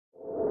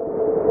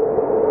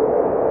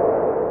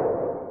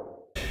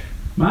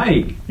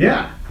Mike,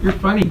 Yeah. you're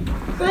funny.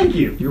 Thank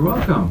you. You're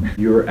welcome.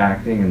 You were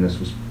acting and this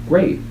was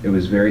great. It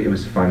was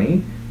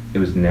funny, it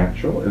was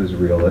natural, it was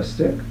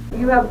realistic.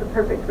 You have the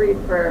perfect read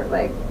for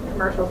like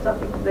commercial stuff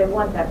because they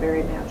want that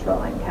very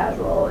natural and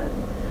casual and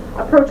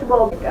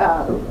approachable.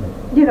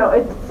 You know,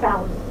 it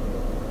sounds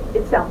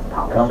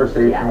polished.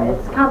 Conversational. Yeah,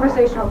 it's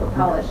conversational but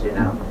polished. You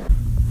know.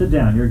 Sit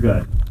down, you're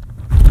good.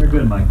 You're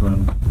good, Mike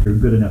Blum. You're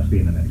good enough to be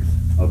in the mix,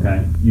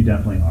 okay? You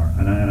definitely are,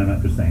 and I'm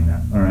not just saying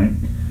that, all right?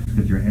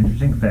 Because you're an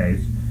interesting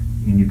face,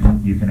 and you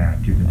can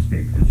act, you can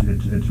speak.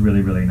 It's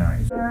really, really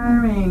nice.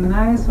 Charming,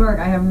 nice work.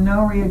 I have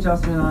no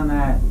readjustment on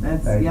that.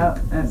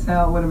 That's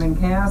how it would have been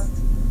cast.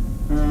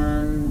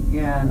 And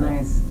yeah,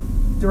 nice.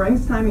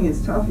 Durang's timing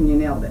is tough and you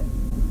nailed it.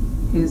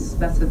 His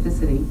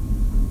specificity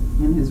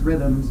and his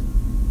rhythms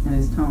and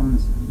his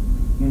tones,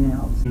 you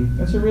nailed.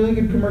 That's a really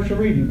good commercial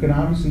read. You can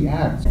obviously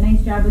act. A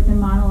nice job with the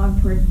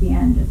monologue towards the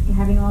end, just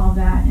having all of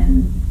that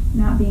and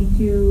not being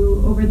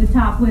too over the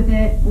top with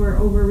it or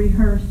over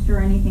rehearsed or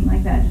anything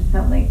like that. Just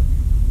felt like,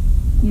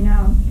 you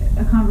know,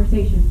 a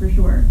conversation for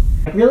sure.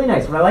 Really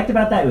nice. What I liked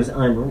about that, it was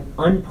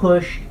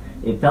unpushed.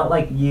 It felt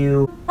like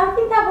you. I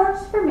think that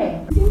works for me.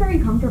 I seemed very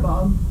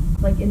comfortable,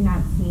 like in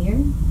that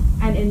scene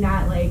and in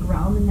that like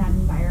realm, in that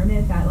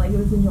environment, that like it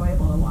was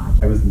enjoyable to watch.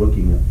 I was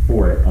looking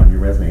for it on your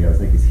resume. I was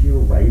like, is he a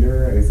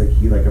writer? I was like,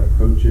 he like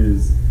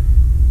approaches.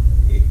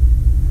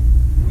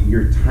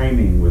 Your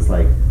timing was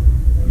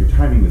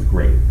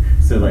great.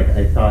 So like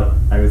I thought,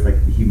 I was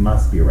like, he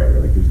must be a writer.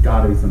 Like there's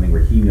got to be something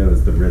where he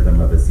knows the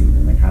rhythm of a scene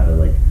and like how to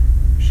like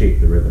shape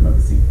the rhythm of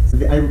a scene.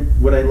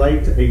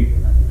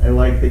 I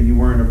liked that you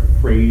weren't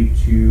afraid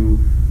to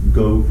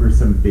go for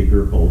some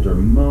bigger, bolder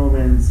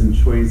moments and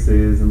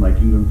choices, and like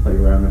even play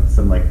around with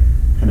some like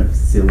kind of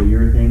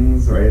sillier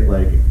things, right?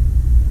 Like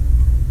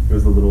there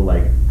was a little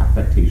like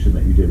affectation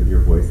that you did with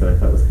your voice that I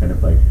thought was kind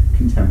of like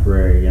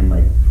contemporary, and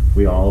like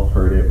we all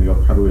heard it, we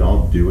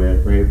all do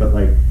it, right? But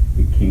like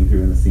it came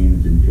through in the scene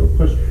and didn't feel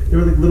pushed. There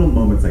were like little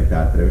moments like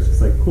that I was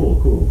just like, cool,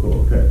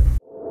 good.